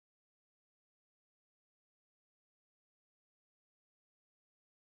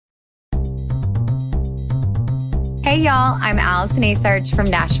Hey y'all, I'm Allison Asarch from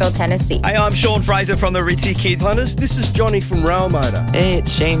Nashville, Tennessee. Hey, I'm Sean Fraser from the Ritzy Kids. Hunters, this is Johnny from Rail Motor. Hey,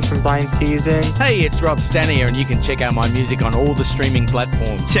 it's Shane from Blind Season. Hey, it's Rob Stanier, and you can check out my music on all the streaming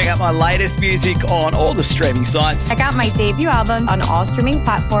platforms. Check out my latest music on all the streaming sites. Check out my debut album on all streaming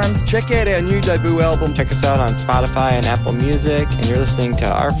platforms. Check out our new debut album. Check us out on Spotify and Apple Music. And you're listening to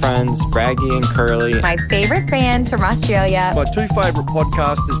our friends, Braggy and Curly. My favorite bands from Australia. My two favourite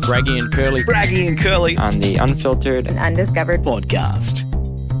podcasters, Braggy and Curly. Braggy and Curly. On the Unfiltered and Undiscovered podcast.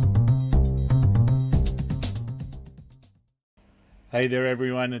 Hey there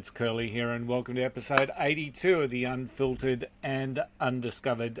everyone, it's Curly here and welcome to episode 82 of the Unfiltered and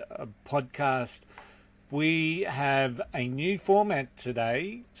Undiscovered podcast. We have a new format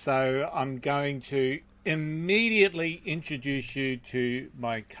today, so I'm going to immediately introduce you to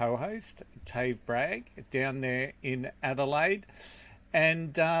my co-host, Tave Bragg, down there in Adelaide.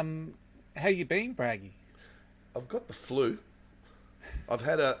 And how you been, Braggy? I've got the flu. I've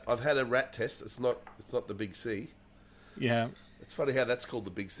had a rat test. It's not the Big C. Yeah. It's funny how that's called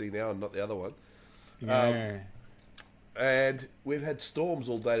the Big C now and not the other one. Yeah. And we've had storms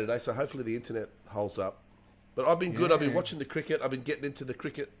all day today, so hopefully the internet holds up. But I've been good. Yeah. I've been watching the cricket. I've been getting into the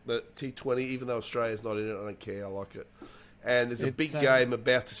cricket, the T20, even though Australia's not in it. I don't care. I like it. And there's a big game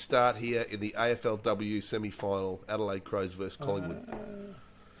about to start here in the AFLW semi-final, Adelaide Crows versus Collingwood.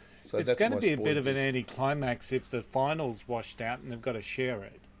 So it's going to be a bit of an anticlimax if the finals washed out and they've got to share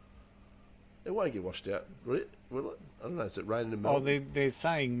it. It won't get washed out, will it? I don't know. Is it raining in Melbourne? Oh, they're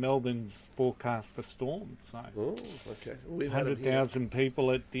saying Melbourne's forecast for storms. So oh, okay. 100,000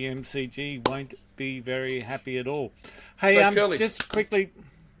 people at the MCG won't be very happy at all. Hey, So, Curly, just quickly,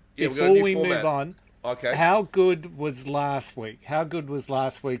 we've got a before new we format. move on, Okay. how good was last week? How good was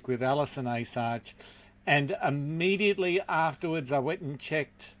last week with Alison Asarch? And immediately afterwards, I went and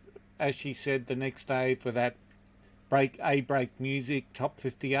checked, as she said, the next day for that break music top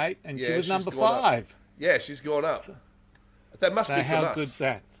 58, and she was number 5. Yeah, she's gone up. That must be from how us. good's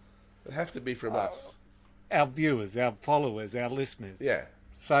that? It'd have to be from us. Our viewers, our followers, our listeners. Yeah.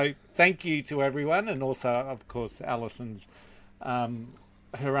 So thank you to everyone, and also, of course, Alison's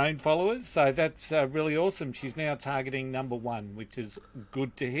her own followers. So that's really awesome. She's now targeting number 1, which is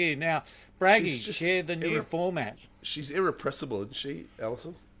good to hear. Now, Braggy, share the new format. She's irrepressible, isn't she,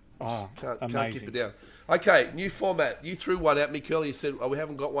 Alison? Oh, can't amazing. keep it down. Okay, new format. You threw one at me, Curly. You said, we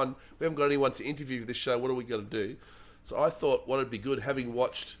haven't got one. We haven't got anyone to interview for this show. What are we going to do? So I thought what would be good, having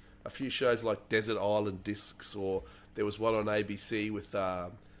watched a few shows like Desert Island Discs, or there was one on ABC with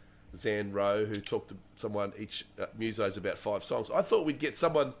Zan Rowe who talked to someone, each musos, about 5 songs. I thought we'd get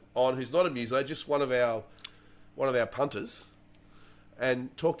someone on who's not a muso, just one of our punters,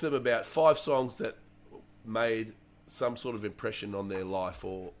 and talk to them about 5 songs that made some sort of impression on their life,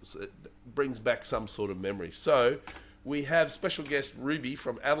 or it brings back some sort of memory. So we have special guest Ruby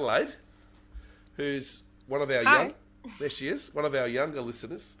from Adelaide, who's one of our there she is, one of our younger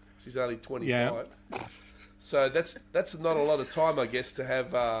listeners. She's only 25. Yeah. So that's not a lot of time, I guess, to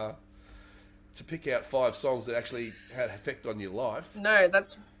have to pick out 5 songs that actually had an effect on your life. No,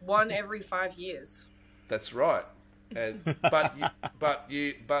 that's one every 5 years. That's right. And but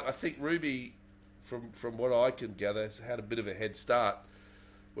I think Ruby, from what I can gather, has had a bit of a head start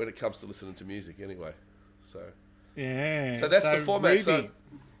when it comes to listening to music anyway. So that's the format. Ruby, so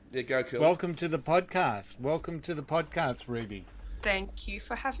yeah, go Curly. welcome to the podcast. Welcome to the podcast, Ruby. Thank you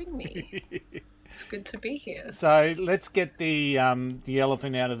for having me. It's good to be here. So let's get the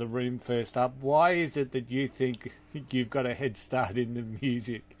elephant out of the room first up. Why is it that you think you've got a head start in the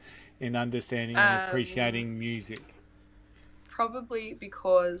music, in understanding and appreciating music? Probably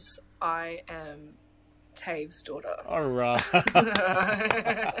because I am Tave's daughter. All right.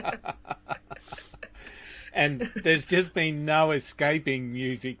 And there's just been no escaping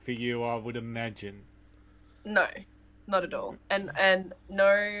music for you, I would imagine. No, not at all. And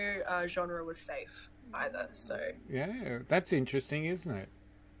no genre was safe either. So yeah, that's interesting, isn't it?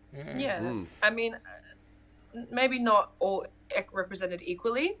 Yeah. I mean, maybe not all represented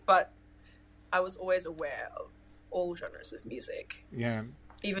equally, but I was always aware of all genres of music. Yeah.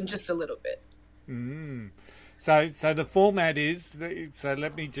 Even just a little bit. So the format is, so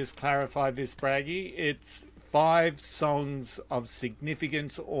let me just clarify this, Braggy. It's 5 songs of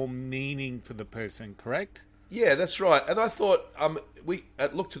significance or meaning for the person, correct? Yeah, that's right. And I thought we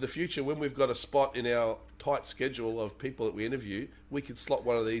at Look to the Future, when we've got a spot in our tight schedule of people that we interview, we could slot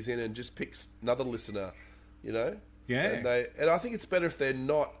one of these in and just pick another listener, you know? Yeah. And I think it's better if they're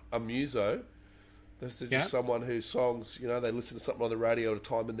not a muso. That's just someone whose songs, you know, they listen to something on the radio at a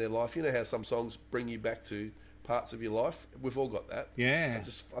time in their life. You know how some songs bring you back to parts of your life? We've all got that. Yeah.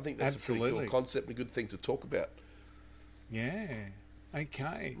 I think that's a pretty cool concept and a good thing to talk about. Yeah.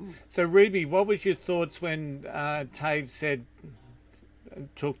 Okay. So, Ruby, what was your thoughts when Tave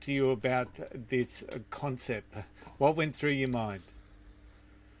talked to you about this concept? What went through your mind?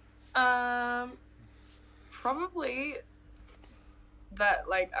 Probably that,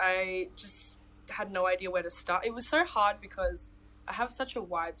 like, I just had no idea where to start. It was so hard because I have such a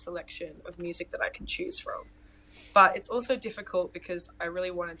wide selection of music that I can choose from. But it's also difficult because I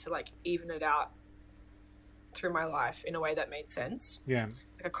really wanted to, like, even it out through my life in a way that made sense. Yeah.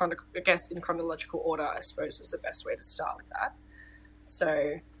 Like I guess in chronological order, I suppose, is the best way to start with that.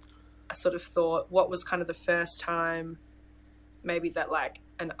 So I sort of thought, what was kind of the first time maybe that, like,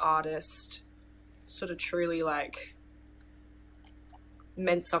 an artist sort of truly, like,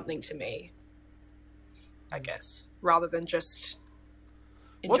 meant something to me, I guess, rather than just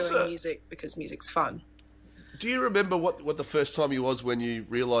enjoying music because music's fun. Do you remember what the first time you was when you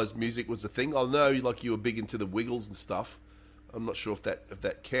realised music was a thing? I know, like, you were big into the Wiggles and stuff. I'm not sure if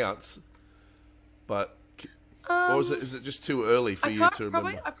that counts, but or is it just too early for you to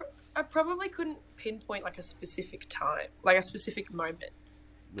remember? I probably couldn't pinpoint, like, a specific time, like a specific moment,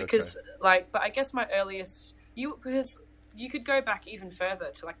 because like, but I guess my earliest because you could go back even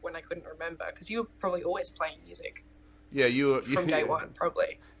further to, like, when I couldn't remember, because you were probably always playing music. Yeah, you were from day one,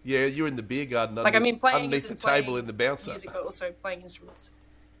 probably. Yeah, you were in the beer garden, like, I mean, playing underneath the table in the bouncer. Music, but also playing instruments.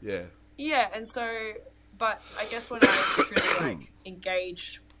 Yeah. Yeah, and so, but I guess when I truly, like,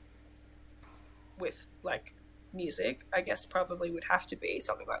 engaged with, like, music, I guess probably would have to be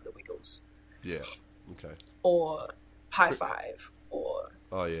something like the Wiggles. Yeah. Okay. Or High Five, or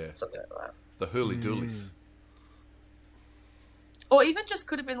something like that. The Hurly Doolies. Or even just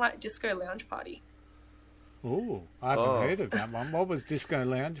could have been, like, Disco Lounge Party. Oh, I haven't heard of that one. What was Disco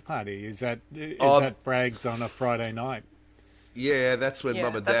Lounge Party? Is that Bragg's on a Friday night? Yeah, that's when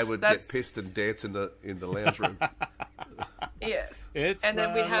Mum and Dad would get pissed and dance in the lounge room. Yeah. And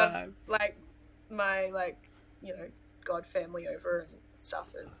then we'd have, like, my, like, you know, God family over and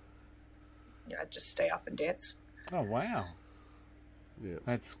stuff, and, you know, I'd just stay up and dance. Oh, wow. Yeah.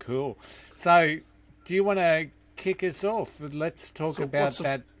 That's cool. So, do you want to kick us off? Let's talk about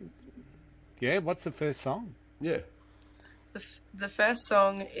that. Yeah, what's the first song? Yeah. The first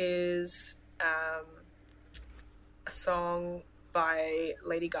song is a song by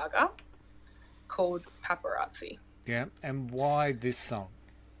Lady Gaga called Paparazzi. Yeah, and why this song?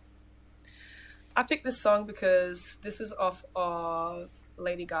 I picked this song because this is off of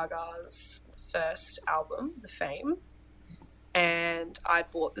Lady Gaga's first album, The Fame, and I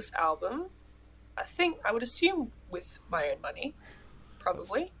bought this album, I would assume with my own money.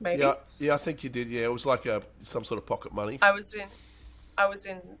 Probably, maybe. Yeah, I think you did. Yeah, it was like some sort of pocket money. I was in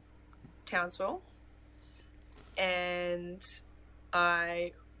Townsville, and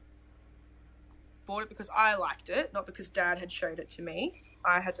I bought it because I liked it, not because Dad had showed it to me.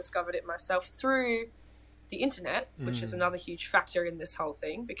 I had discovered it myself through the internet, which is another huge factor in this whole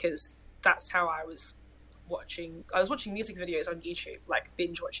thing, because that's how I was watching. I was watching music videos on YouTube, like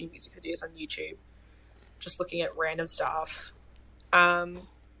binge watching music videos on YouTube, just looking at random stuff. And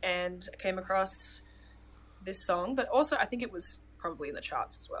I came across this song, but also I think it was probably in the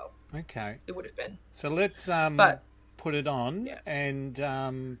charts as well. Okay. It would have been. So let's put it on, and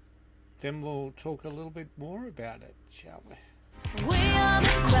then we'll talk a little bit more about it, shall we? We are the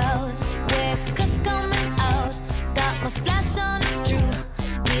crowd, we're coming out. Got my flash on, it's true.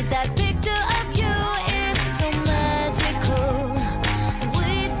 Need that picture of you, it's so magical.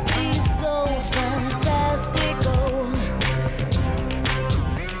 We'd be so fantastical.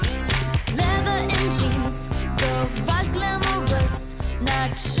 Jeans, garage glamorous,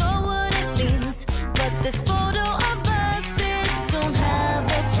 not sure what it means, but this photo of us, it don't have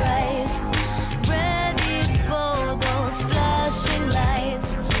a price. Ready for those flashing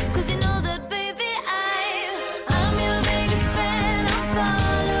lights, 'cause you know that, baby, I'm your biggest fan. I'll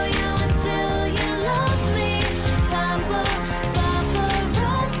follow you until you love me.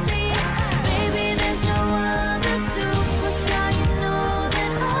 Paparazzi, baby, there's no other superstar, you know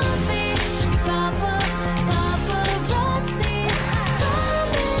that I'll be. Paparazzi,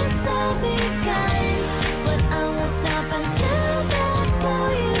 promise I'll be kind, but I won't stop until that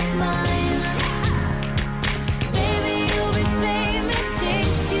boy is mine. Baby, you'll be famous,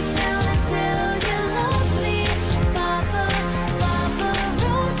 chase you down until you love me. Paparazzi.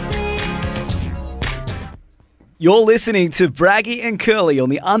 You're listening to Braggy and Curly on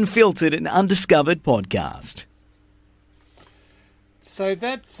the Unfiltered and Undiscovered podcast. So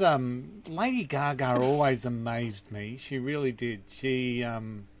that's Lady Gaga always amazed me. She really did. She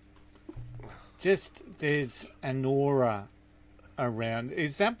just there's an aura around.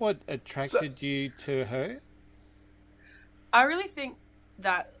 Is that what attracted you to her? I really think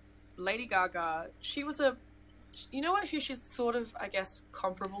that Lady Gaga, she was you know what, who she's sort of, I guess,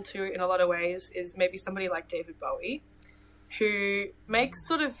 comparable to in a lot of ways is maybe somebody like David Bowie, who makes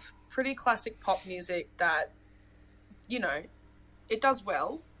sort of pretty classic pop music that, you know, it does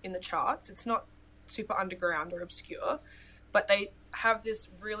well in the charts. It's not super underground or obscure, but they have this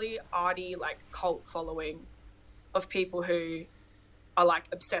really arty, like, cult following of people who are, like,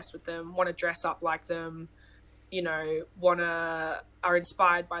 obsessed with them, want to dress up like them, you know, are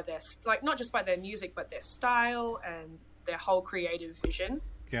inspired by their, like, not just by their music, but their style and their whole creative vision.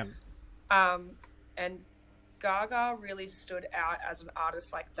 Yeah. And Gaga really stood out as an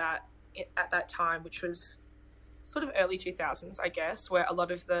artist like that at that time, which was sort of early 2000s, I guess, where a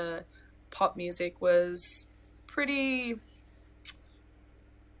lot of the pop music was pretty,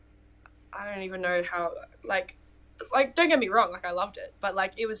 I don't even know how, like, don't get me wrong, like, I loved it, but,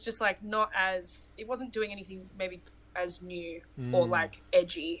 like, it was just, like, not as, it wasn't doing anything maybe as new or, like,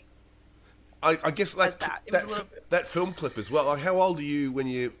 edgy. I guess, like, that. It was a little bit... that film clip as well. Like, how old are you when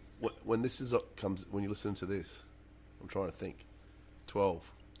you listen to this? I'm trying to think.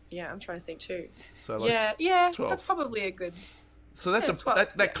 12. Yeah, I'm trying to think too. So, like, yeah, 12. That's probably a good... So that's 12,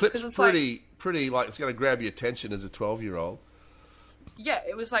 that clip's like, pretty, like, it's going to grab your attention as a 12-year-old. Yeah,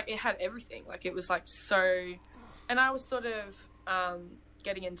 it was like, it had everything. Like, it was like so... And I was sort of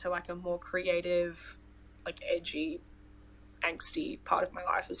getting into, like, a more creative, like, edgy, angsty part of my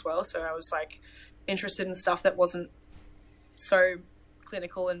life as well. So I was, like, interested in stuff that wasn't so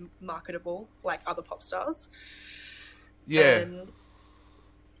clinical and marketable like other pop stars. Yeah. And,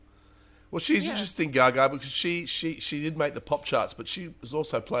 well, she's interesting, Gaga, because she did make the pop charts, but she was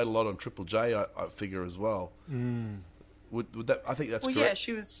also played a lot on Triple J, I figure, as well. Would that? I think that's correct. Yeah,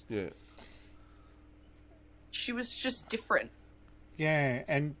 she was. Yeah. She was just different. Yeah,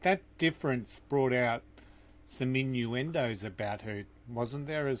 and that difference brought out some innuendos about her, wasn't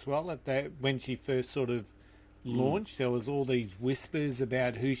there, as well? When she first sort of launched, there was all these whispers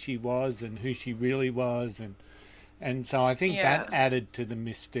about who she was and who she really was, and so I think that added to the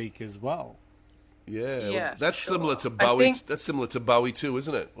mystique as well. Yeah, well, that's sure. similar to Bowie. That's similar to Bowie too,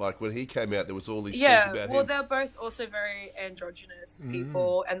 isn't it? Like, when he came out, there was all these things about him. Well, they're both also very androgynous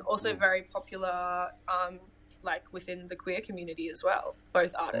people, and also very popular, like, within the queer community as well.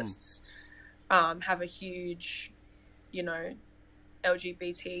 Both artists have a huge, you know,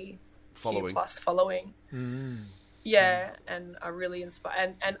 LGBT plus following. Yeah, and are really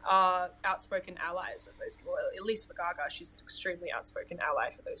inspired and are outspoken allies of those. Well, at least for Gaga, she's an extremely outspoken ally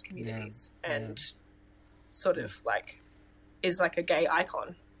for those communities, and sort of, like, is like a gay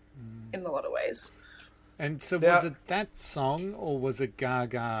icon in a lot of ways. And so, was it that song, or was it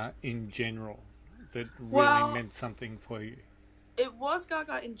Gaga in general that really meant something for you? It was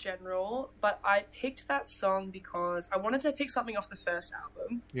Gaga in general, but I picked that song because I wanted to pick something off the first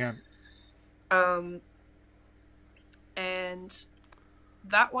album. Yeah. And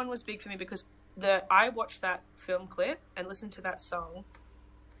that one was big for me because I watched that film clip and listened to that song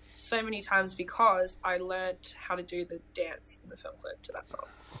so many times because I learnt how to do the dance in the film clip to that song.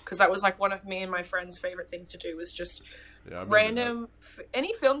 Because that was, like, one of me and my friend's favorite things to do was just random,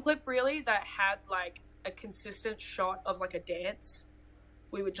 any film clip really that had, like, a consistent shot of, like, a dance.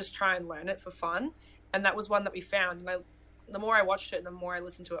 We would just try and learn it for fun. And that was one that we found. And the more I watched it and the more I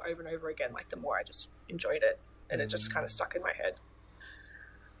listened to it over and over again, like, the more I just enjoyed it. And it just kind of stuck in my head.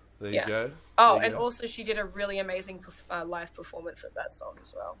 There you go. Oh, and also she did a really amazing live performance of that song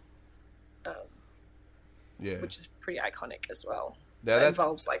as well. Which is pretty iconic as well. Now that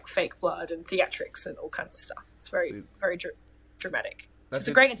involves, like, fake blood and theatrics and all kinds of stuff. It's very dramatic. She's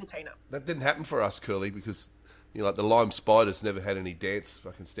a great entertainer. That didn't happen for us, Curly, because, you know, like, the Lime Spiders never had any dance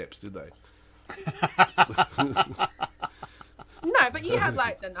fucking steps, did they? No, but you had,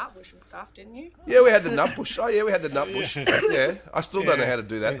 like, the Nutbush and stuff, didn't you? Yeah, we had the Nutbush. Oh, yeah, we had the Nutbush. Yeah, I still don't know how to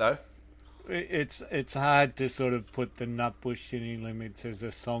do that, though. It's hard to sort of put the Nutbush City Limits as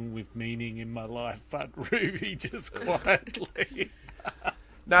a song with meaning in my life, but Ruby just quietly.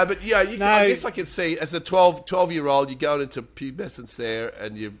 No, but yeah, I guess I can see as a 12-year-old, you're going into pubescence there,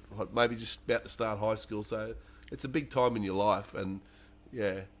 and you're maybe just about to start high school, so it's a big time in your life, and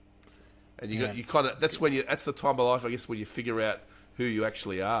and you kind of that's the time of life, I guess, where you figure out who you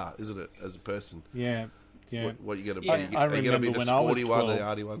actually are, isn't it, as a person? Yeah. What you're going to be? I are you going to be the when sporty I was 12, one or the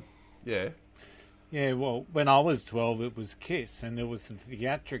arty one? Yeah. Yeah, well, when I was 12, it was Kiss, and it was the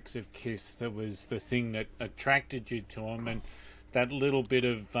theatrics of Kiss that was the thing that attracted you to them, and that little bit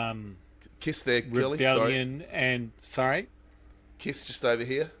of Kiss there, rebellion and Kiss just over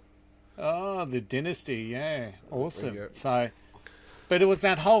here. Oh, the Dynasty, yeah, awesome. So But it was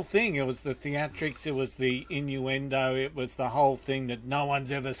that whole thing. It was the theatrics. It was the innuendo. It was the whole thing that no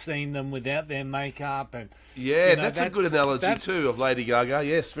one's ever seen them without their makeup. And Yeah, that's a good analogy too of Lady Gaga.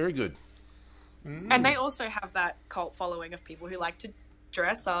 Yes, very good. And they also have that cult following of people who like to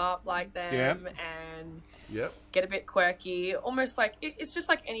dress up like them and get a bit quirky. Almost like it's just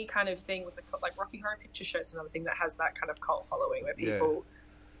like any kind of thing with like Rocky Horror Picture Show is another thing that has that kind of cult following where people.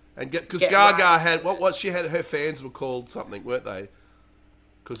 And because Gaga had what she had, her fans were called something, weren't they?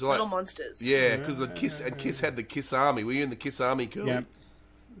 Cause like, Little Monsters. Yeah, because the Kiss had the Kiss Army. Were you in the Kiss Army, Curly? Yeah.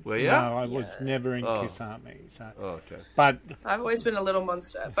 Were you? No, I was never in Kiss Army. So. Okay. But I've always been a little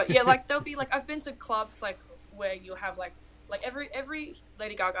monster. But yeah, like there'll be like I've been to clubs like where you have like every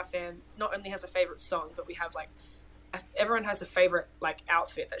Lady Gaga fan not only has a favorite song, but we have like everyone has a favorite like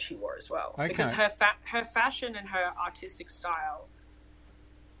outfit that she wore as well. Okay. Because her fashion and her artistic style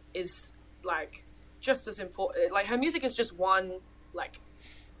is like just as important. Like her music is just one like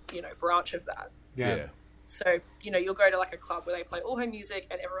branch of that. Yeah. So you'll go to like a club where they play all her music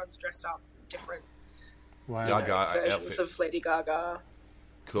and everyone's dressed up different Gaga versions outfits. of Lady Gaga.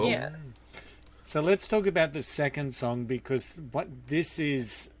 Cool. Yeah. So let's talk about the second song, because this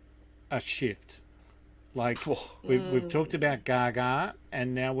is a shift. Like we've talked about Gaga,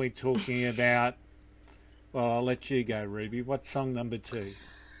 and now we're talking about. Well, I'll let you go, Ruby. What's song number 2?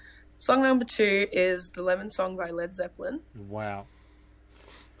 Song number 2 is The Lemon Song by Led Zeppelin. Wow.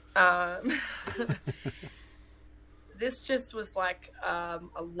 This just was like a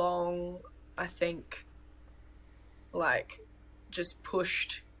long, I think, like just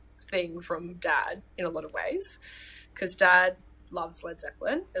pushed thing from Dad in a lot of ways, because Dad loves Led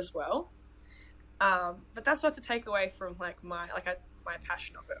Zeppelin as well. But that's not to take away from like my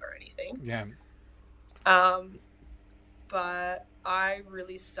passion of it or anything. Yeah. But I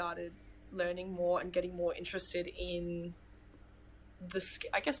really started learning more and getting more interested in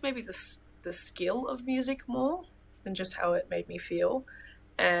I guess maybe the skill of music more than just how it made me feel,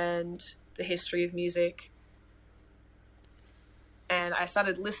 and the history of music. And I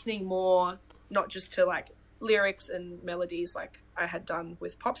started listening more, not just to like lyrics and melodies like I had done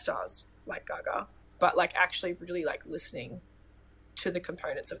with pop stars like Gaga, but like actually really like listening to the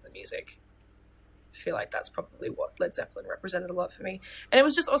components of the music. I feel like that's probably what Led Zeppelin represented a lot for me. And it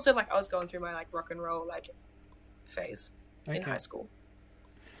was just also like I was going through my like rock and roll like phase in high school.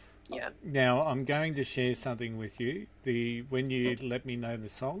 Yeah. Now I'm going to share something with you. When you let me know the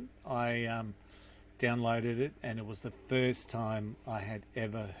song, I downloaded it, and it was the first time I had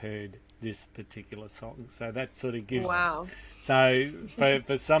ever heard this particular song. So that sort of gives. Wow. So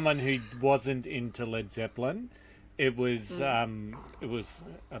for someone who wasn't into Led Zeppelin, it was a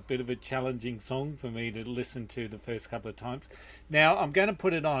bit of a challenging song for me to listen to the first couple of times. Now I'm going to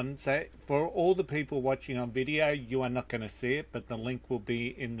put it on. So for all the people watching on video, you are not going to see it, but the link will be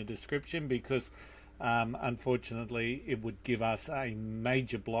in the description, because unfortunately it would give us a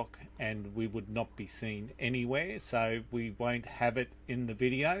major block and we would not be seen anywhere. So we won't have it in the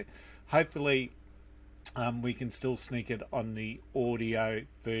video. Hopefully we can still sneak it on the audio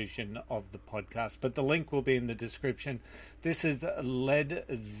version of the podcast, but the link will be in the description. This is Led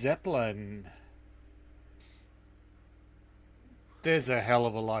Zeppelin. There's a hell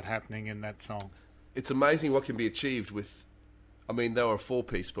of a lot happening in that song. It's amazing what can be achieved with. I mean, they were a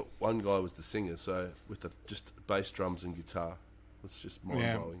 4-piece, but one guy was the singer, so with just bass, drums, and guitar, it's just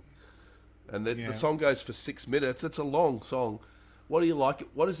mind-blowing. And the song goes for 6 minutes. It's a long song. What do you like?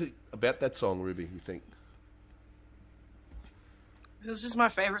 What is it about that song, Ruby, you think? It was just my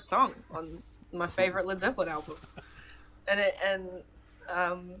favorite song on my favorite Led Zeppelin album.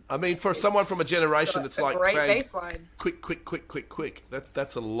 I mean, for someone from a generation that's like great bass line. Quick.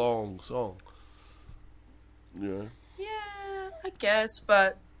 That's a long song. Yeah. Yeah, I guess,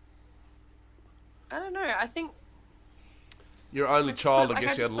 but I don't know. I think you're only child. I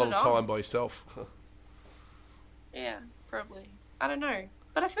guess you had a lot of time by yourself. Yeah, probably. I don't know,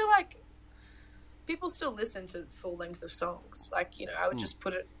 but I feel like people still listen to full length of songs. Like, I would just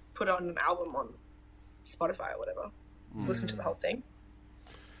put on an album on Spotify or whatever. Listen to the whole thing.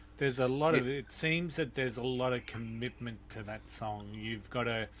 There's a lot of. It seems that there's a lot of commitment to that song. You've got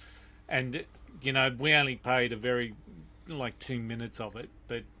to, and we only played a very 2 minutes of it,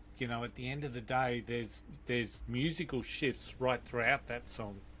 but at the end of the day, there's musical shifts right throughout that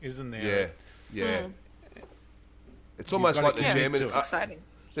song, isn't there? Yeah. It's almost like the jam. It's exciting.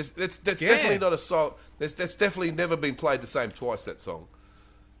 That's definitely not a song. That's definitely never been played the same twice. That song.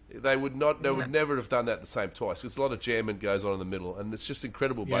 They would never have done that the same twice. There's a lot of jamming goes on in the middle, and it's just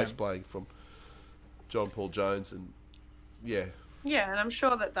incredible bass playing from John Paul Jones, and Yeah, and I'm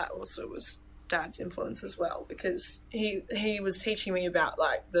sure that also was Dad's influence as well, because he was teaching me about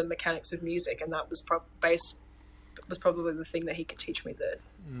like the mechanics of music, and that was probably the thing that he could teach me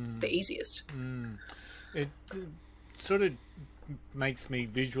the easiest. It sort of makes me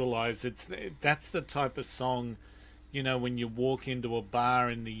visualize that's the type of song, you know, when you walk into a bar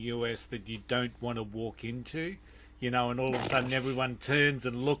in the US that you don't want to walk into, you know, and all of a sudden everyone turns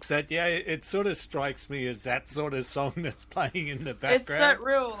and looks at you. It sort of strikes me as that sort of song that's playing in the background. It's that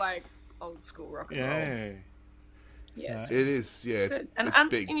real like old school rock and roll. Yeah, it is. Yeah, it's good. And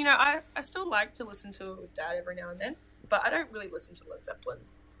big. And, you know, I still like to listen to it with Dad every now and then, but I don't really listen to Led Zeppelin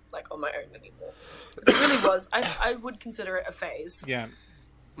like on my own anymore. 'Cause it really was. I would consider it a phase. Yeah.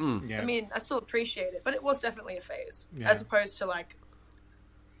 Yeah. I mean, I still appreciate it, but it was definitely a phase, Yeah. as opposed to like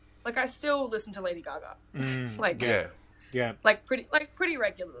I still listen to Lady Gaga, like Yeah. like pretty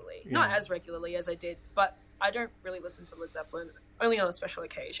regularly, not as regularly as I did, but I don't really listen to Led Zeppelin, only on a special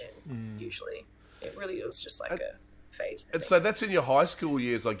occasion. Usually, it really was just like a phase. And so that's in your high school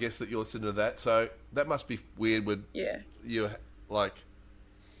years, I guess, that you listen to that. So that must be weird when you're like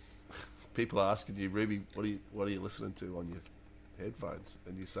people are asking you, Ruby, what are you listening to on your headphones?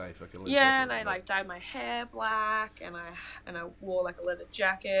 And you say, "Fucking Led yeah." Zeppelin." And I like dyed my hair black, and I wore like a leather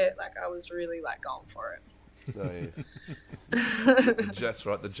jacket. Like I was really like going for it. Oh yeah, that's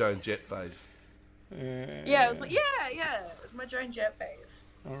right. The Joan Jett phase. Yeah, it was my Joan Jett phase.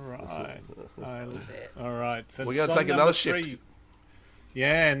 All right. it. All right. So we're going to song take another number shift. 3.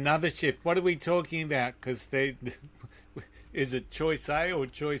 Yeah, another shift. What are we talking about? Because is it choice A or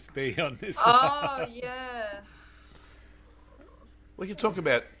choice B on this? Oh yeah. We can talk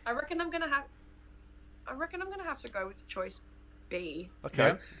about. I reckon I'm gonna have to go with choice B. Okay,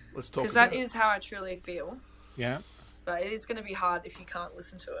 Yeah. let's talk. Because about that is how I truly feel. Yeah. But it is going to be hard if you can't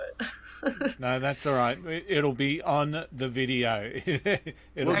listen to it. No, that's all right. It'll be on the video.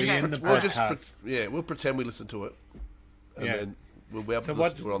 It'll be in the We'll podcast. we'll pretend we listen to it, and then we'll be able to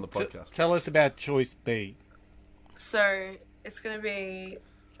listen to it on the podcast. Tell us about choice B. So it's going to be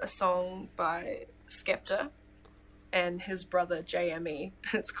a song by Skepta and his brother JME.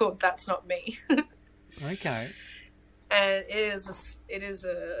 It's called "That's Not Me," Okay. and it is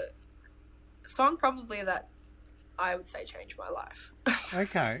a song probably that I would say changed my life.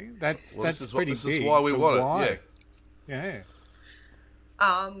 Okay. That's pretty this big. is why we So want why? it. Yeah.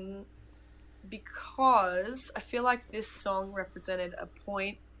 Because I feel like this song represented a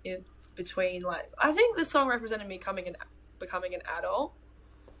point in between, like, I think this song represented me becoming an adult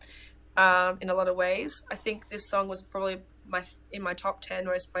in a lot of ways. I think this song was probably in my top 10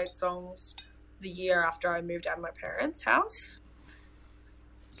 most played songs the year after I moved out of my parents' house.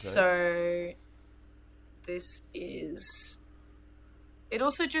 Okay. So it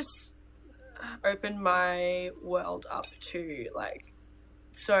also just opened my world up to like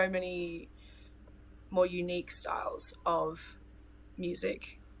so many more unique styles of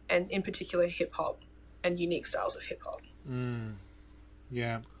music, and in particular hip hop and unique styles of hip hop.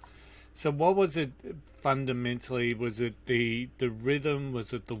 Yeah. So what was it fundamentally? Was it the rhythm?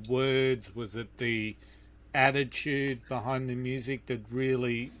 Was it the words? Was it the attitude behind the music that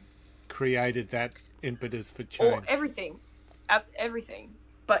really created that impetus for change? Or everything,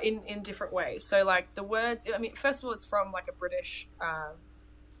 but in different ways. So like the words, I mean, first of all, it's from like a British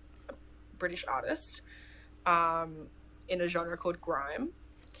artist in a genre called grime,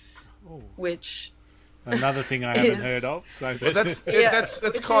 which another thing I haven't heard of. So but that's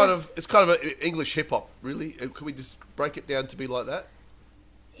kind of an English hip hop, really. Can we just break it down to be like that?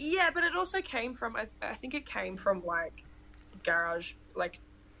 Yeah, but it also came from I think it came from like garage, like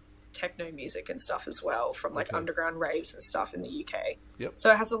techno music and stuff as well, from like underground raves and stuff in the UK. Yep.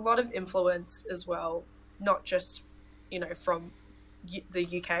 So it has a lot of influence as well, not just, you know, from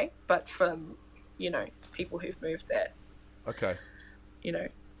the UK, but from, you know, people who've moved there. Okay. You know,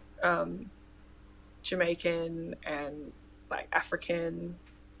 Jamaican and like African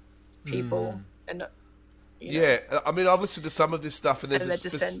people and yeah, I mean, I've listened to some of this stuff, and there's their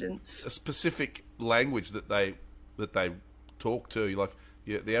descendants. A specific language that they talk to. Like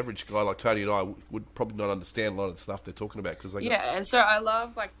the average guy like Tony and I would probably not understand a lot of the stuff they're talking about because they and so I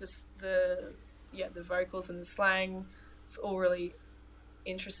love like the vocals and the slang. It's all really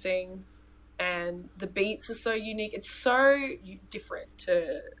interesting, and the beats are so unique. It's so different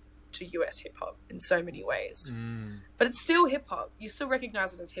to US hip hop in so many ways, but it's still hip hop. You still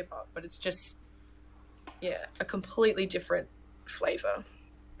recognize it as hip hop, but it's just a completely different flavor.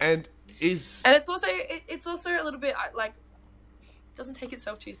 And it's also a little bit like doesn't take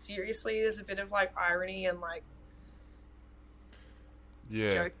itself too seriously. There's a bit of like irony and like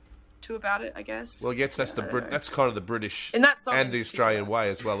joke to about it, I guess. Well, I guess that's that's kind of the British in that song and the Australian way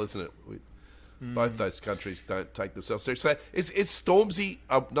as well, isn't it? Both those countries don't take themselves seriously. So is Stormzy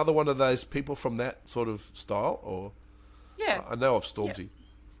another one of those people from that sort of style? Or Yeah. I know of Stormzy.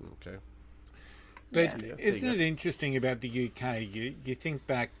 Okay. But Yeah. isn't it interesting about the UK? You think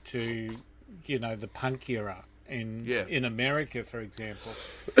back to, the punk era in America, for example,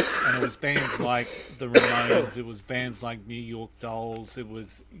 and it was bands like the Ramones, it was bands like New York Dolls, it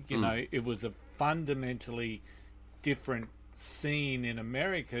was, it was a fundamentally different scene in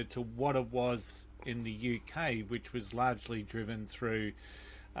America to what it was in the UK, which was largely driven through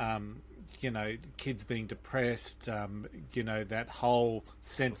kids being depressed, that whole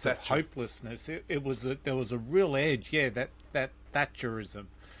sense of hopelessness. There was a real edge, that Thatcherism.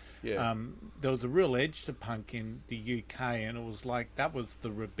 Yeah. There was a real edge to punk in the UK, and it was like that was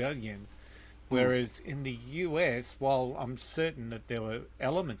the rebellion. Whereas in the US, while I'm certain that there were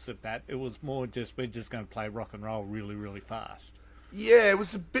elements of that, it was more just we're just going to play rock and roll really, really fast. Yeah, it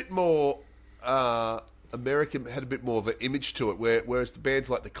was a bit more American, had a bit more of an image to it, whereas the bands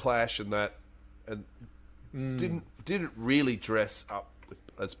like the Clash and that didn't really dress up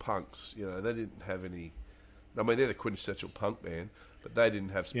as punks. They didn't have any. I mean, they're the quintessential punk band, but they didn't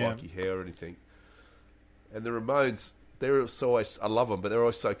have spiky hair or anything. And the Ramones, I love them, but they're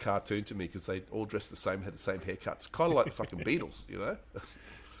always so cartoon to me because they all dress the same, had the same haircuts, kind of like the fucking Beatles,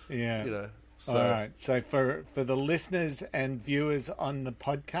 Yeah. So. All right. So for the listeners and viewers on the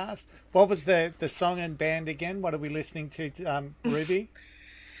podcast, what was the song and band again? What are we listening to, Ruby?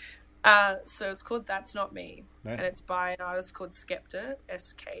 So it's called That's Not Me, and it's by an artist called Skepta,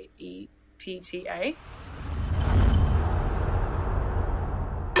 Skepta.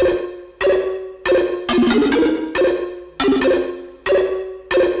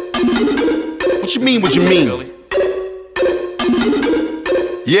 What you mean? What you mean?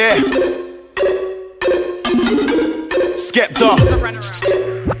 Yeah. Skepta. This is a runaround.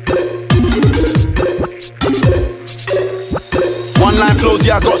 One line flows,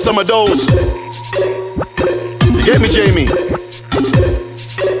 yeah, I got some of those. You get me, Jamie?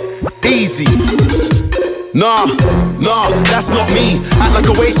 Easy. Nah, that's not me. Act like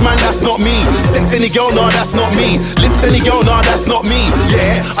a waste man, that's not me. Sex any girl, nah, that's not me. Lips any girl, nah, that's not me.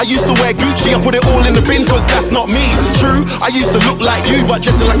 Yeah, I used to wear Gucci, I put it all in the bin, cause that's not me. True, I used to look like you, but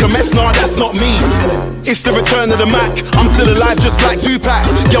dressing like a mess, nah, that's not me. It's the return of the Mac, I'm still alive just like Tupac.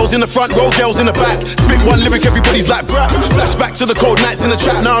 Girls in the front row, girls in the back. Spit one lyric, everybody's like brat. Flashback to the cold nights in the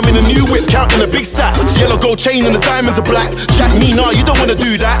trap, now I'm in a new whip, counting a big stack. Yellow gold chain and the diamonds are black. Jack me, nah, you don't wanna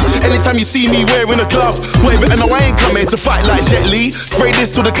do that. Anytime you see me wearing a glove, boy, better know I ain't coming to fight like Jet Li. Spray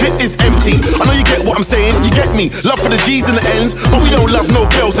this till the clip is empty. I know you get what I'm saying, you get me. Love for the G's and the N's, but we don't love no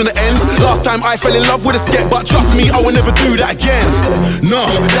girls in the ends. Last time I fell in love with a skep, but trust me, I will never do that again. No,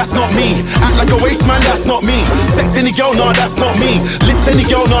 that's not me. Act like a waste man, that's not me. Sex any girl, nah, that's not me. Lips any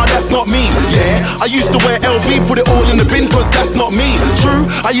girl, nah, that's not me. Yeah, I used to wear LV, put it all in the bin, cause that's not me. True,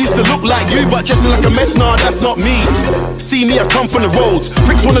 I used to look like you, but dressing like a mess, nah, that's not me. See me, I come from the roads.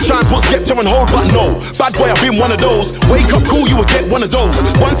 Pricks wanna try and put Skepta on hold, but no. Bad boy, I've been one of those. Wake up cool, you will get one of those.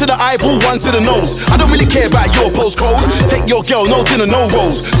 One to the eyeball, one to the nose. I don't really care about your postcode. Take your girl, no dinner, no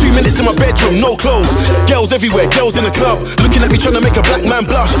rolls. 2 minutes in my bedroom, no clothes. Girls everywhere, girls in the club, looking at me trying to make a black man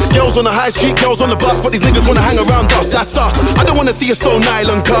blush. Girls on the high street, girls on the bus, but these niggas wanna hang around us, that's us. I don't wanna see a Stone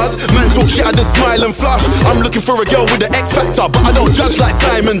Island cuz man talk shit, I just smile and flush. I'm looking for a girl with the X factor, but I don't judge like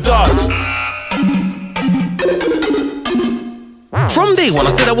Simon does. From day one I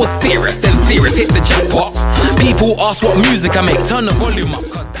said I was serious, then serious hit the jackpot. People ask what music I make, turn the volume up,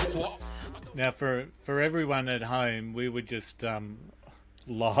 cause that's what. Now for everyone at home, we were just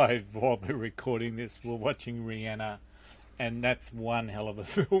live while we're recording this. We're watching Rihanna, and that's one hell of a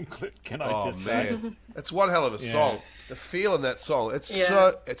film clip. Can I just say? That's one hell of a song. The feel in that song, it's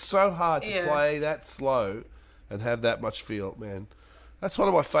so hard to play that slow and have that much feel, man. That's one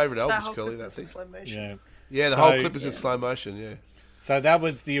of my favourite albums, Curly. That's in slow motion. Yeah, the whole clip is in slow motion. Yeah. So that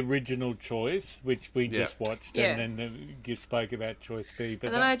was the original choice, which we just watched, Yeah. and then you spoke about choice B. But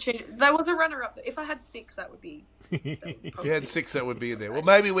And then I changed. There was a runner-up. If I had 6, that would be. If you had 6, that would be in there. Well,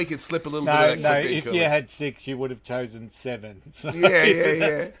 maybe we could slip a little bit of that no. clip in, If Curly. you had 6, you would have chosen 7. So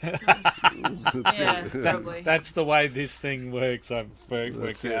Yeah. Yeah, probably. That's the way this thing works. I've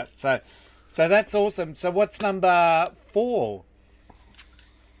worked out. So that's awesome. So what's number 4?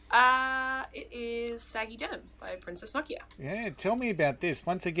 It is Saggy Denim by Princess Nokia. Yeah, tell me about this.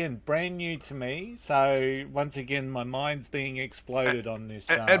 Once again, brand new to me. So once again, my mind's being exploded on this.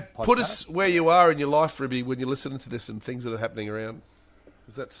 And podcast. put us where you are in your life, Ruby, when you're listening to this and things that are happening around.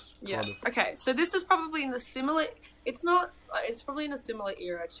 Because that's kind of... Okay, so this is probably in the similar... It's not... It's probably in a similar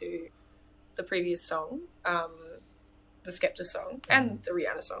era to the previous song, the Skepta song, and the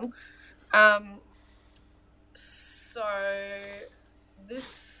Rihanna song. So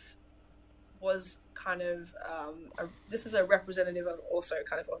this was kind of this is a representative of also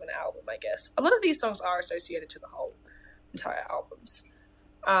kind of an album, I guess. A lot of these songs are associated to the whole entire albums.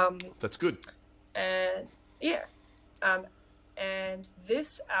 That's good. And yeah, and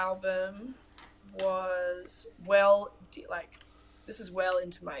this album was this is well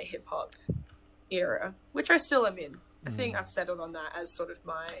into my hip hop era, which I still am in. I think I've settled on that as sort of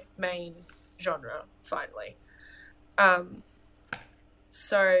my main genre finally.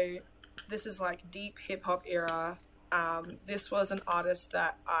 So this is like deep hip hop era. This was an artist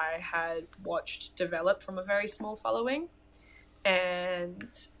that I had watched develop from a very small following, and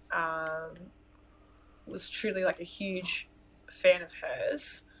was truly like a huge fan of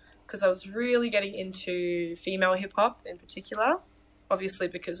hers, because I was really getting into female hip hop in particular, obviously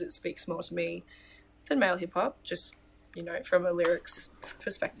because it speaks more to me than male hip hop, just, you know, from a lyrics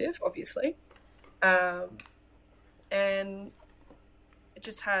perspective, obviously. And it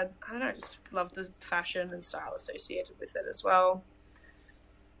just had, I don't know, just loved the fashion and style associated with it as well.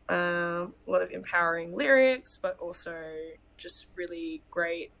 A lot of empowering lyrics, but also just really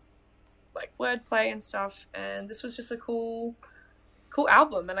great like wordplay and stuff. And this was just a cool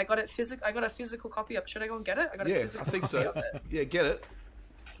album, and I got it I got a physical copy of it. Should I go and get it? I got a physical copy of it. Yeah, get it.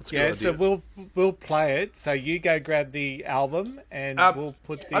 Yeah, so we'll play it. So you go grab the album, and we'll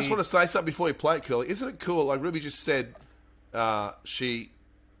put the... I just want to say something before you play it, Curly. Isn't it cool? Like Ruby just said,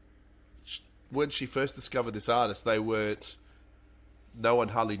 when she first discovered this artist, no one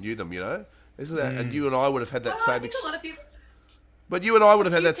hardly knew them, you know? Isn't that? And you and I would have had that same But you and I would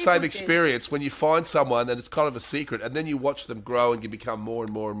have had that same experience when you find someone and it's kind of a secret, and then you watch them grow and you become more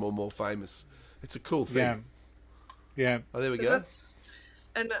and more and more famous. It's a cool thing. Yeah. Oh, there we go.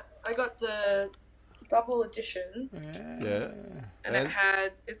 And I got the double edition. Yeah. And it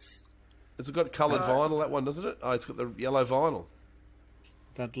had... It's got coloured vinyl, that one, doesn't it? Oh, it's got the yellow vinyl.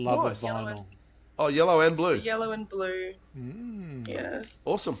 That love of vinyl. Yellow and blue. Yellow and blue. Yeah.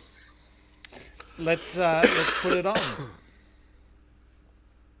 Awesome. Let's put it on.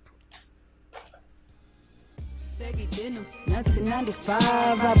 Saggy denim, 1995,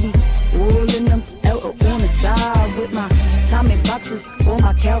 I be rolling them out on the side with my Tommy boxes or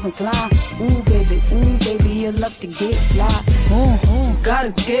my Calvin Klein. Ooh baby, you love to get fly. Gotta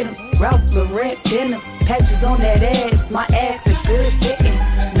get 'em, Ralph Lauren denim, patches on that ass, my ass a good fitting.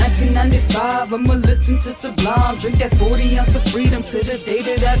 1995, I'ma listen to Sublime, drink that 40 ounce of freedom to the day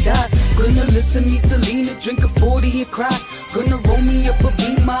that I die. Gonna listen to me Selena, drink a 40 and cry. Gonna roll me up a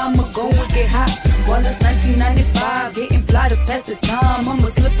beamer, I'ma go and get hot. While it's 1995, getting fly to pass the time. I'ma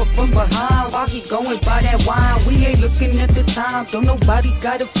slip up from behind while he going by that wine. We ain't looking at the time, don't nobody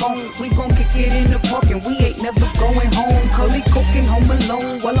got a phone. We gon' kick it in the park and we ain't never going home. Curly cooking home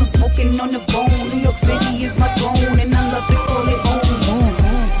alone while I'm smoking on the bone. New York City is my throne and I love to call it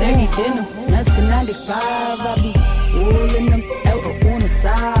home. Saggy denim, 1995, I be rolling them out on the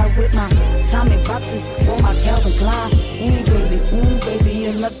side with my Tommy boxes or my Calvin Klein. Ooh baby,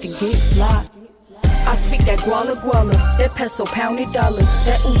 you love to get fly. I speak that guala guala, that peso pounded dollar,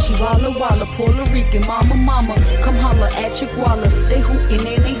 that Uchi walla walla, Puerto Rican mama, come holla at your guala, they hootin'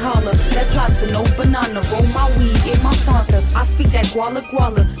 and they holler, that plata no banana, roll my weed in my Fanta. I speak that guala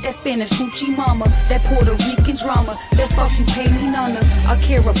guala, that Spanish Uchi mama, that Puerto Rican drama, that fuck you pay me none. I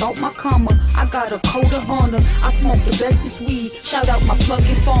care about my karma, I got a code of honor, I smoke the bestest weed, shout out my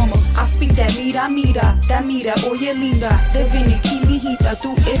plugging farmer. I speak that mira, that mira, oye linda, de vini hijita,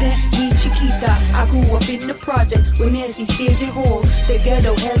 tú eres mi chiquita. I grew up in the projects with nasty stairs and halls. The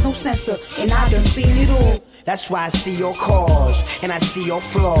ghetto has no censor, and I done seen it all. That's why I see your calls, and I see your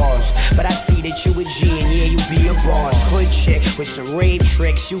flaws. But I see that you a G, and yeah, you be a boss. Hood chick with some rape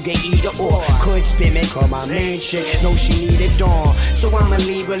tricks, you get either or. Could spin me, call my main chick, know she need a dawn. So I'ma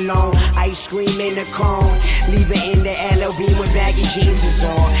leave her alone, ice cream in the cone. Leave her in the LLB with baggy jeans is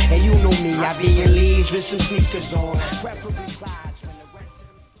on. And you know me, I be in leaves with some sneakers on. Preferably slides when the rest of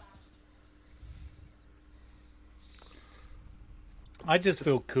them slide. I just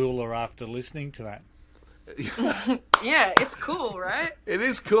feel cooler after listening to that. Yeah, it's cool, right? It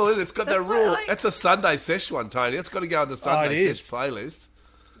is cool, isn't it? It's got that rule. Like. That's a Sunday sesh one, Tony. It's got to go on the Sunday sesh playlist.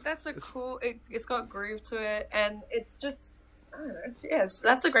 That's it's got groove to it, and it's just, I don't know,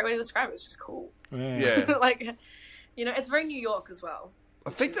 that's a great way to describe it. It's just cool. Yeah. Like, you know, it's very New York as well. I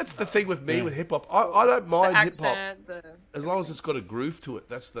think that's the thing with me with hip hop. I don't mind hip hop as long as it's got a groove to it.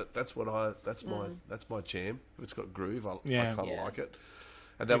 That's my jam. If it's got groove, I kind of like it,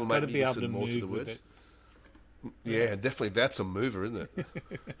 and that will make me listen more to the words. Yeah, definitely. That's a mover, isn't it?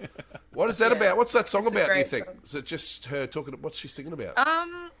 What is that about? What's that song about, do you think? Is it just her talking? What's she singing about?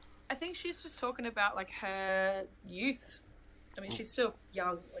 I think she's just talking about like her youth. I mean, she's still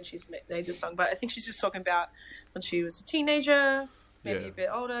young when she's made this song, but I think she's just talking about when she was a teenager, maybe a bit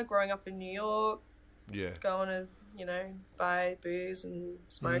older, growing up in New York. Yeah. Going to, buy booze and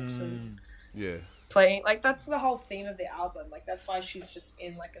smokes and playing. Like, that's the whole theme of the album. Like, that's why she's just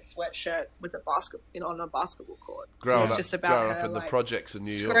in like a sweatshirt with on a basketball court. Growing her, up in the projects in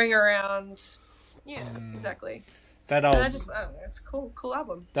New York. Screwing around. Yeah, exactly. That old, and I don't know, it's a cool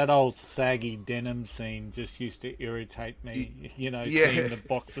album. That old saggy denim scene just used to irritate me, seeing the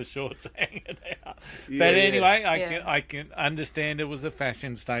boxer shorts hanging out. But anyway, I can understand it was a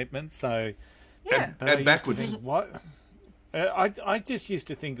fashion statement, so... Yeah. And backwards. What? I just used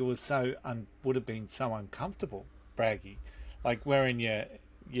to think it was would have been so uncomfortable, Braggy, like wearing your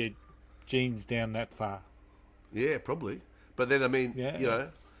jeans down that far. Yeah, probably. But then, I mean,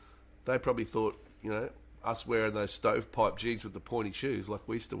 they probably thought, us wearing those stovepipe jeans with the pointy shoes like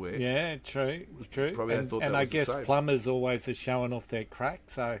we used to wear. Yeah, true. Probably and I guess plumbers always are showing off their crack,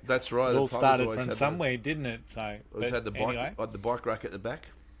 so that's right. It all started from somewhere, didn't it? So always had the bike rack at the back.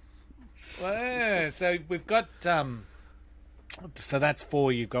 Well, yeah, so we've got so that's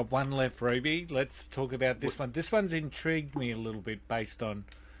 4. You've got 1 left, Ruby. Let's talk about this one. This one's intrigued me a little bit based on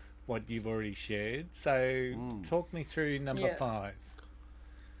what you've already shared. So talk me through number 5.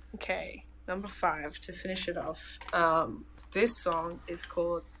 Okay. Number 5, to finish it off, this song is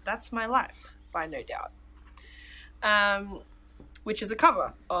called That's My Life by No Doubt, which is a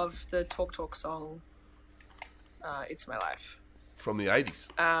cover of the Talk Talk song It's My Life. From the 80s.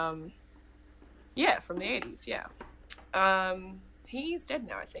 Yeah, from the 80s, yeah. He's dead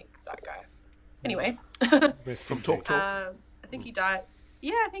now, I think, that guy. Anyway. From Talk Talk? I think he died.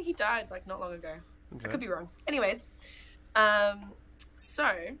 Yeah, I think he died, like, not long ago. Okay. I could be wrong. Anyways,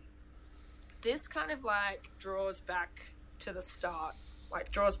 so... this kind of like draws back to the start,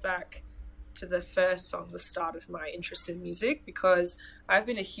 like draws back to the first song, the start of my interest in music, because I've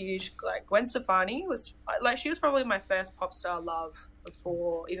been a huge, like, Gwen Stefani was, like, she was probably my first pop star love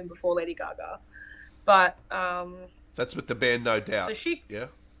even before Lady Gaga. But, that's with the band No Doubt. So she... Yeah?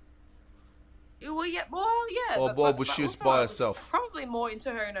 Well, yeah. Or was she by herself? Probably more into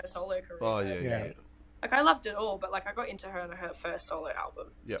her in her solo career. Oh, yeah. Like, I loved it all, but, like, I got into her on her first solo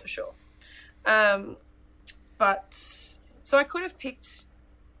album, for sure. But so I could have picked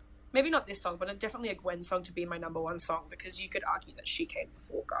maybe not this song, but definitely a Gwen song to be my number 1 song, because you could argue that she came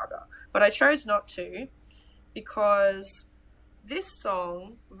before Gaga, but I chose not to, because this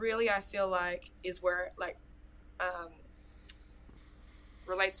song really, I feel like, is where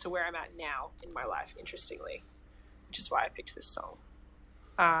relates to where I'm at now in my life, interestingly, which is why I picked this song.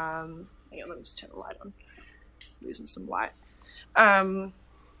 Hang on, let me just turn the light on. I'm losing some light.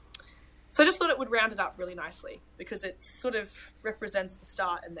 So I just thought it would round it up really nicely, because it sort of represents the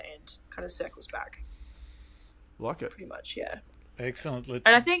start and the end, kind of circles back. Like it. Pretty much, yeah. Excellent. And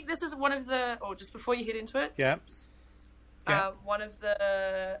I think this is one of the, or just before you hit into it, one of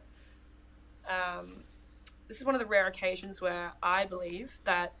the, this is one of the rare occasions where I believe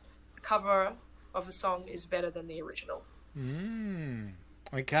that a cover of a song is better than the original.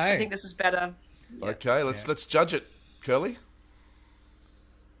 Okay. I think this is better. Okay, let's judge it, Curly.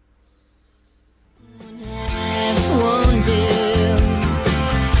 Won't do.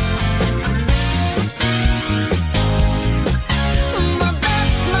 My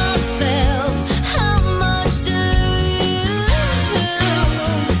best myself. How much do you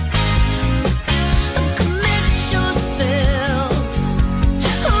commit yourself?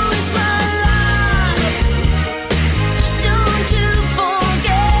 Who is my life? Don't you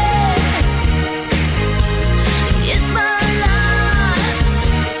forget, it's my life.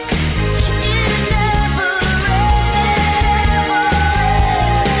 It never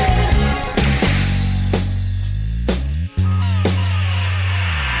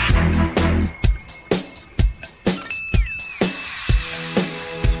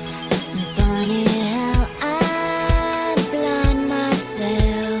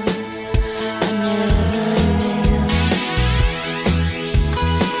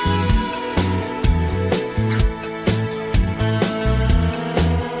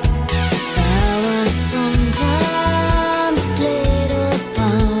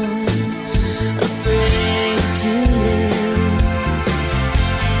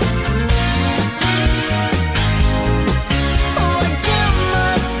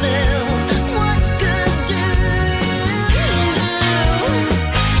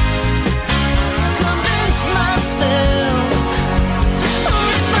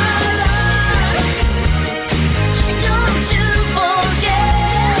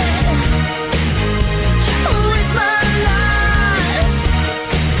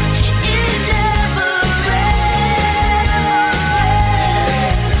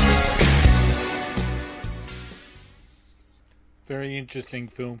interesting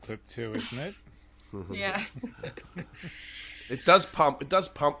film clip too, isn't it? Yeah. It does pump. It does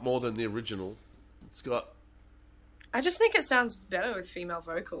pump more than the original. It's got. I just think it sounds better with female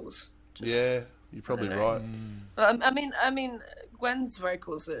vocals. Yeah, you're probably right. I mean, Gwen's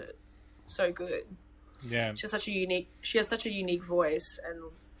vocals are so good. Yeah, she has such a unique voice,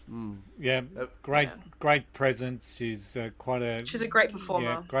 and great presence. She's she's a great performer.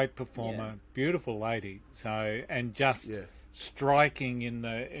 Yeah, great performer. Yeah. Beautiful lady. So and just striking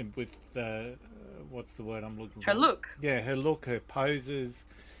with the what's the word I'm looking for? Her look. Yeah, her look, her poses.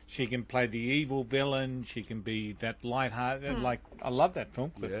 She can play the evil villain. She can be that lighthearted. Like, I love that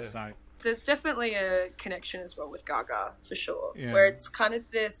film clip. Yeah. So there's definitely a connection as well with Gaga, for sure. Yeah. Where it's kind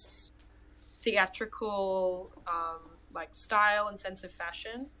of this theatrical, like, style and sense of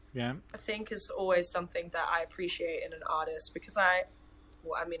fashion. Yeah. I think is always something that I appreciate in an artist because I'm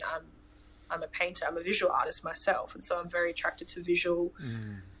a painter. I'm a visual artist myself. And so I'm very attracted to visual,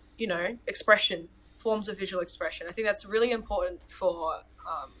 expression, forms of visual expression. I think that's really important for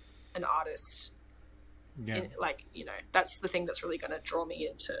an artist. Yeah. That's the thing that's really going to draw me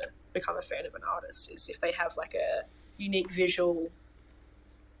in to become a fan of an artist is if they have like a unique visual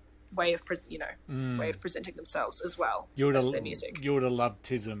way of presenting themselves as well as their music. You would have loved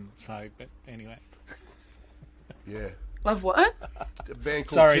Tism, but anyway. Yeah. Love what? A band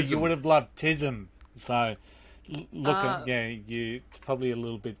called Sorry, Tism. You would have loved Tism. So it's probably a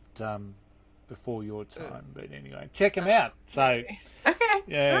little bit before your time, but anyway, check them out. So, okay,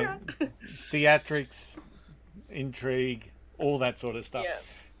 yeah, theatrics, intrigue, all that sort of stuff. Yeah.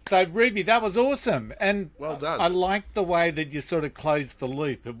 So, Ruby, that was awesome, and well done. I liked the way that you sort of closed the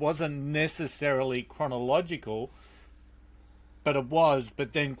loop. It wasn't necessarily chronological, but it was.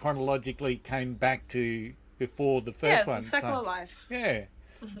 But then chronologically came back to before the first one. Yeah, it's a cycle of life. Yeah.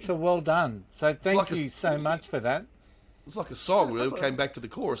 So well done. So thank you so much for that. It's like a song. We came back to the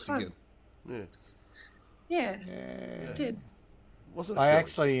chorus again. Yeah, it did. Wasn't it? I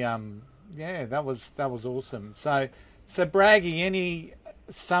actually, that was awesome. So Braggy, any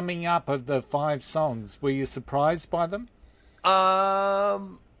summing up of the 5 songs? Were you surprised by them? Not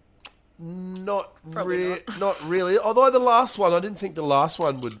really. Although the last one, I didn't think the last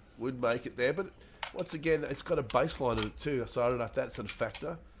one would make it there. But once again, it's got a bass line in it too. So I don't know if that's a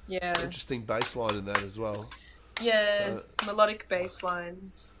factor. Yeah, interesting bass line in that as well. Yeah, melodic bass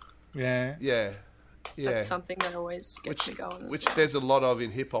lines. Yeah. That's something that always gets me going. Which there's a lot of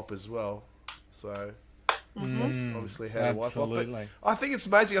in hip hop as well. So that's obviously how I like it. I think it's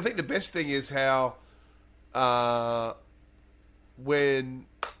amazing. I think the best thing is how when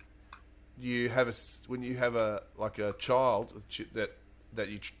you have a child that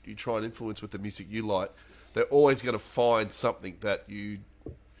you try and influence with the music you like, they're always going to find something that you,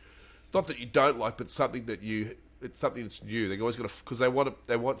 not that you don't like, but something that it's something that's new. They're always going to, because they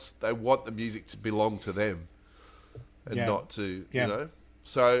want the music to belong to them, and not to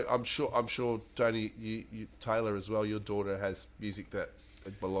So I'm sure Tony, you Taylor as well. Your daughter has music that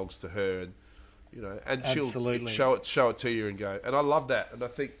belongs to her, and and Absolutely. she'll show it to you and go. And I love that, and I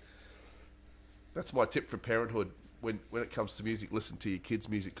think that's my tip for parenthood. When it comes to music, listen to your kids'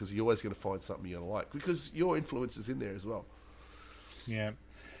 music, because you're always going to find something you're going to like, because your influence is in there as well. Yeah.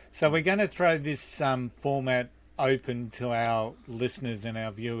 So we're going to throw this format open to our listeners and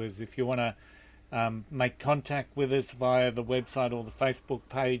our viewers. If you want to make contact with us via the website or the Facebook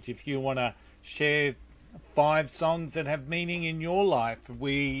page, if you want to share 5 songs that have meaning in your life,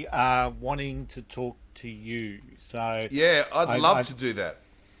 we are wanting to talk to you. So yeah, I'd love to do that.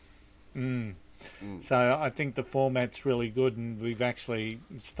 So I think the format's really good, and we've actually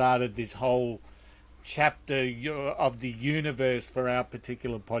started this whole chapter of the universe for our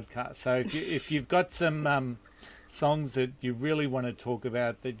particular podcast. So if you've got some songs that you really want to talk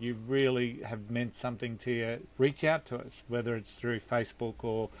about, that you really have meant something to you, reach out to us, whether it's through Facebook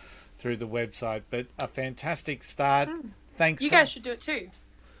or through the website. But a fantastic start. Thanks. You guys should do it too.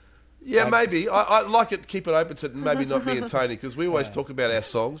 Yeah, maybe. I'd like it to keep it open to maybe not me and Tony, because we always talk about our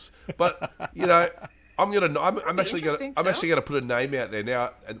songs. But I'm actually gonna put a name out there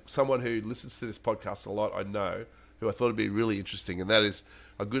now, and someone who listens to this podcast a lot, I know, who I thought would be really interesting, and that is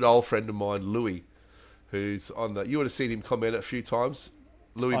a good old friend of mine, Louis, who's on the. You would have seen him comment a few times.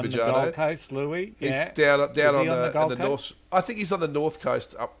 Louis on Bajado. The Gold Coast, Louis. He's yeah. down on the Gold the Coast? north. I think he's on the north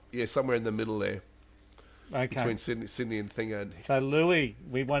coast, somewhere in the middle there. Okay. Between Sydney and Thingo. So Louis,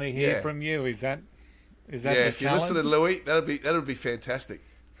 we want to hear from you. Is that the if challenge? you listen to Louis, that'll be fantastic.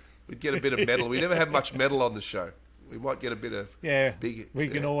 We'd get a bit of metal. We never have much metal on the show. We might get a bit of we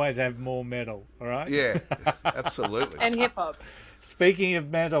can always have more metal. All right. Yeah, absolutely. And hip hop. Speaking of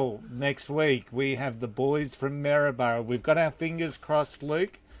metal, next week we have the boys from Maryborough. We've got our fingers crossed,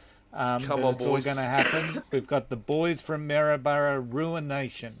 Luke. Come that on, it's boys. all going to happen. We've got the boys from Maryborough, Ruin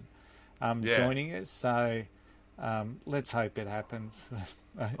Nation, joining us. So let's hope it happens.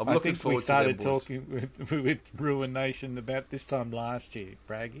 I'm I looking think forward we started to them, boys. talking with Ruin Nation about this time last year,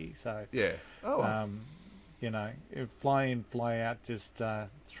 Braggy. So Yeah. Oh, well. fly in, fly out just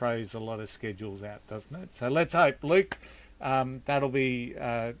throws a lot of schedules out, doesn't it? So let's hope, Luke. That'll be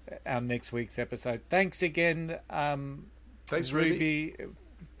our next week's episode. Thanks again, Thanks, Ruby.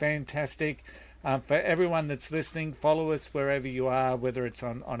 Fantastic. For everyone that's listening, follow us wherever you are, whether it's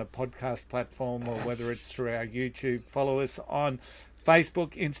on a podcast platform or whether it's through our YouTube. Follow us on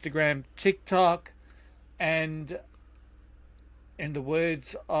Facebook, Instagram, TikTok, and in the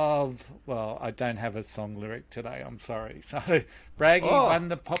words of, well, I don't have a song lyric today, I'm sorry. So, Braggy, one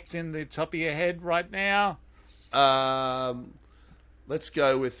that pops in the top of your head right now. Let's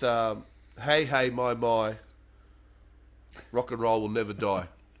go with Hey Hey My Rock and Roll Will Never Die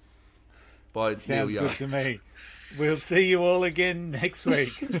by Neil Sounds Young. good to me. We'll see you all again next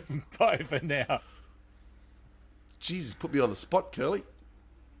week. Bye for now. Jesus, put me on the spot, Curly.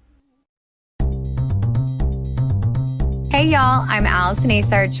 Hey y'all, I'm Allison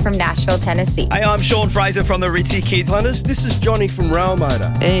Asarch from Nashville, Tennessee. Hey, I'm Sean Fraser from the Ritzy Kids. Hunters, this is Johnny from Rail Motor.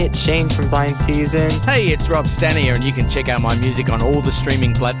 Hey, it's Shane from Blind Season. Hey, it's Rob Stanier, and you can check out my music on all the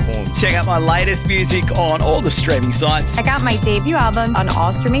streaming platforms. Check out my latest music on all the streaming sites. Check out my debut album on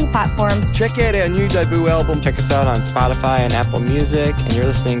all streaming platforms. Check out our new debut album. Check us out on Spotify and Apple Music, and you're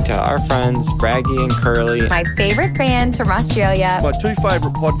listening to our friends Braggy and Curly. My favorite bands from Australia. My two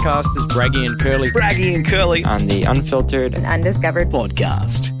favourite podcasters, Braggy and Curly. Braggy and Curly On the Unfiltered and Undiscovered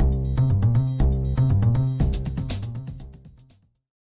podcast.